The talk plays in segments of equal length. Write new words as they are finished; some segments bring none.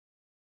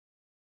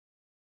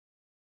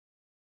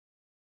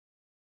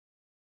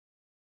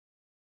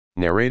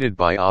Narrated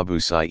by Abu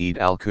Sa'id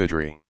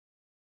al-Khudri.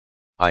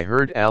 I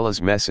heard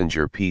Allah's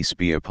Messenger peace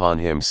be upon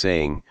him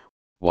saying,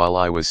 while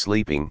I was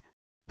sleeping,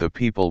 the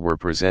people were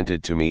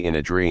presented to me in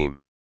a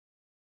dream.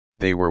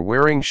 They were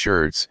wearing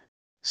shirts,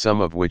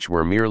 some of which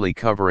were merely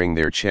covering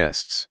their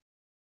chests.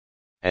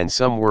 And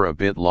some were a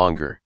bit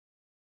longer.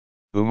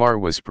 Umar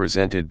was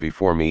presented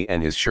before me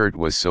and his shirt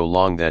was so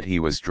long that he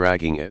was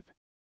dragging it.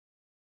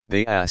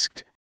 They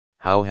asked,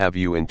 "How have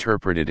you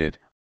interpreted it,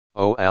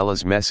 O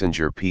Allah's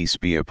Messenger peace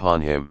be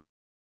upon him?"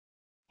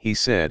 He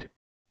said,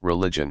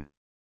 "Religion."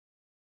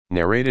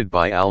 Narrated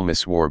by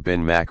Al-Miswar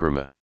bin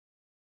Makrama.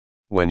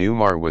 When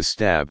Umar was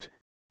stabbed,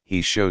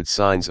 he showed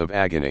signs of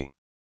agony.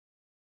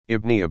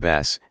 Ibn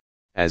Abbas,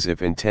 as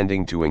if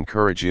intending to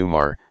encourage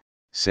Umar,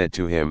 said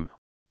to him,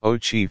 "O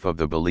chief of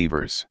the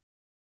believers,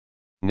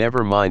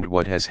 never mind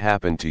what has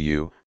happened to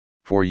you,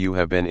 for you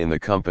have been in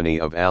the company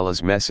of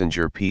Allah's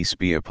Messenger peace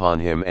be upon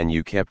him and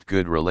you kept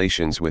good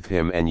relations with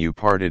him and you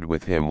parted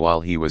with him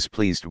while he was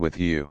pleased with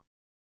you.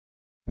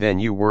 Then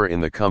you were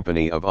in the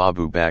company of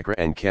Abu Bakr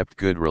and kept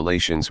good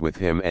relations with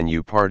him and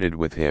you parted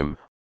with him,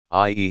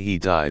 i.e. he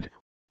died,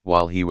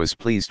 while he was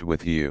pleased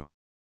with you.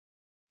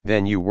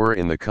 Then you were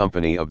in the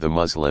company of the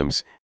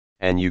Muslims,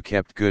 and you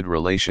kept good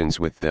relations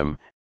with them,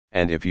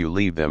 and if you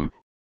leave them,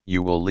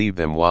 you will leave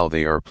them while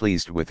they are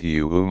pleased with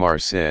you." Umar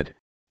said,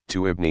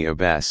 to Ibn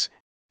Abbas,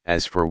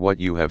 "As for what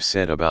you have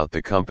said about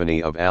the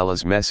company of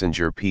Allah's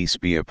Messenger peace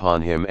be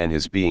upon him and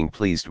his being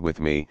pleased with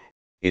me,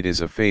 it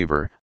is a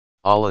favor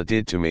Allah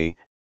did to me,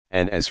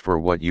 and as for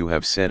what you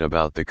have said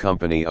about the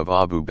company of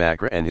Abu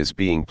Bakr and his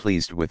being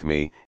pleased with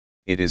me,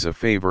 it is a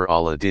favor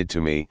Allah did to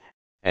me,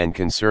 and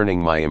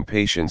concerning my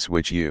impatience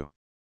which you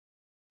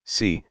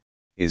see,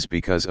 is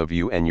because of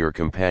you and your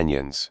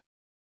companions.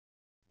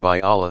 By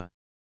Allah,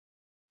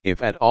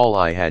 if at all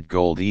I had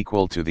gold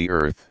equal to the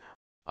earth,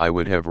 I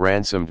would have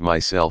ransomed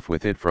myself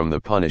with it from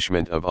the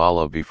punishment of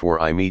Allah before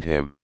I meet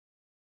him."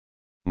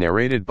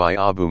 Narrated by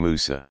Abu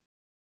Musa.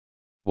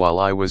 While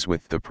I was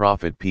with the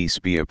Prophet peace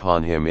be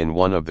upon him in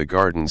one of the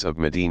gardens of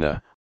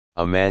Medina,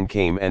 a man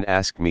came and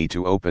asked me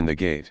to open the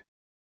gate.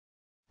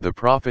 The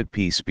Prophet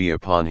peace be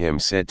upon him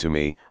said to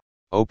me,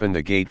 "Open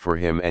the gate for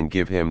him and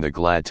give him the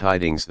glad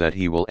tidings that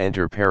he will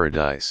enter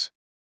paradise."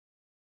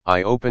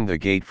 I opened the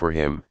gate for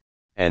him,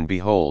 and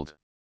behold,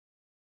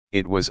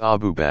 it was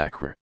Abu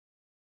Bakr.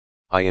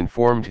 I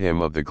informed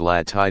him of the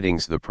glad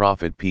tidings the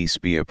Prophet peace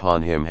be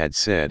upon him had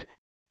said,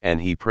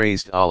 and he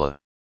praised Allah.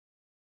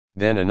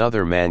 Then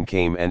another man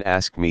came and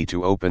asked me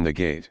to open the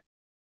gate.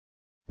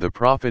 The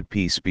Prophet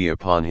peace be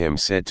upon him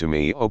said to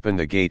me, "Open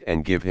the gate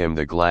and give him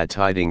the glad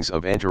tidings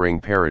of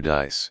entering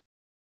paradise."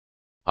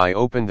 I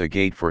opened the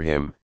gate for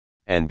him,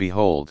 and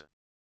behold,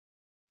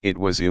 it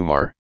was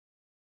Umar.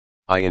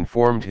 I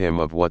informed him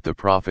of what the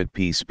Prophet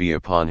peace be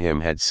upon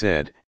him had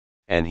said,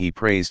 and he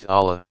praised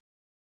Allah.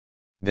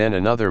 Then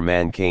another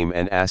man came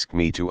and asked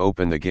me to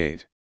open the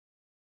gate.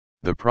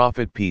 The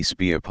Prophet peace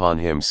be upon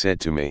him said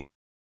to me,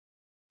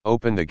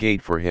 "Open the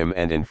gate for him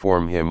and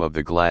inform him of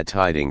the glad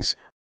tidings,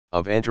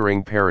 of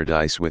entering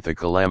paradise with the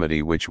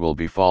calamity which will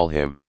befall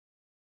him."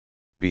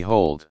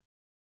 Behold,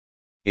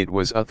 it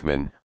was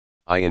Uthman.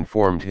 I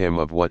informed him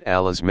of what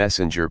Allah's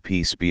Messenger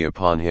peace be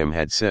upon him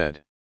had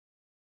said.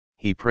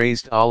 He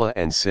praised Allah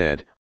and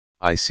said,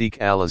 "I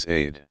seek Allah's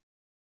aid."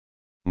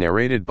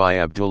 Narrated by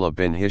Abdullah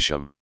bin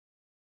Hisham.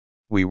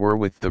 We were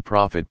with the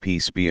Prophet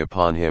peace be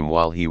upon him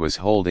while he was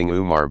holding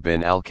Umar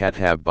bin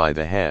al-Khattab by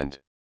the hand.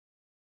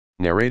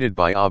 Narrated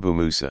by Abu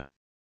Musa.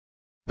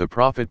 The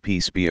Prophet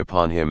peace be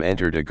upon him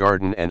entered a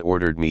garden and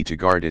ordered me to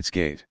guard its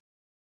gate.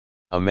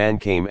 A man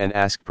came and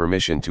asked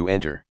permission to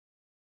enter.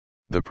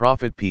 The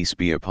Prophet peace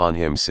be upon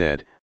him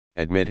said,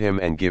 "Admit him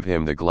and give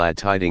him the glad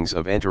tidings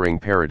of entering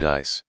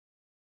paradise."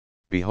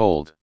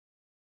 Behold,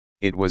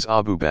 it was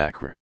Abu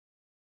Bakr.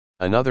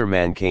 Another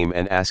man came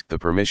and asked the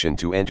permission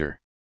to enter.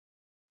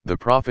 The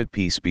Prophet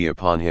peace be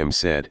upon him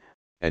said,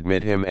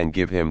 "Admit him and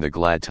give him the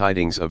glad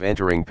tidings of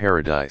entering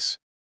paradise."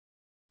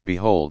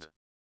 Behold,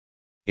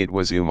 it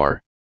was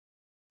Umar.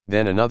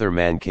 Then another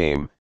man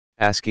came,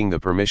 asking the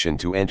permission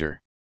to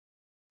enter.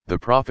 The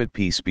Prophet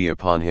peace be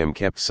upon him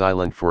kept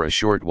silent for a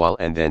short while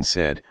and then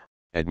said,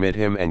 "Admit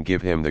him and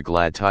give him the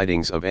glad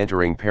tidings of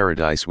entering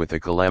paradise with the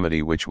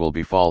calamity which will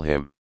befall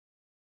him."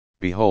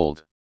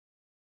 Behold,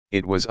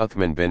 it was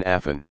Uthman bin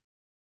Affan.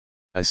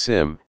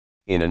 Asim,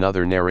 in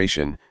another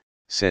narration,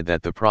 said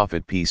that the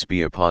Prophet peace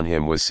be upon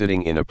him was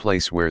sitting in a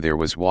place where there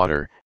was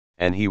water,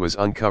 and he was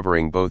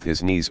uncovering both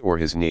his knees or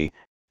his knee,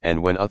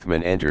 and when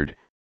Uthman entered,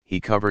 he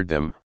covered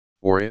them,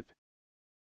 or it.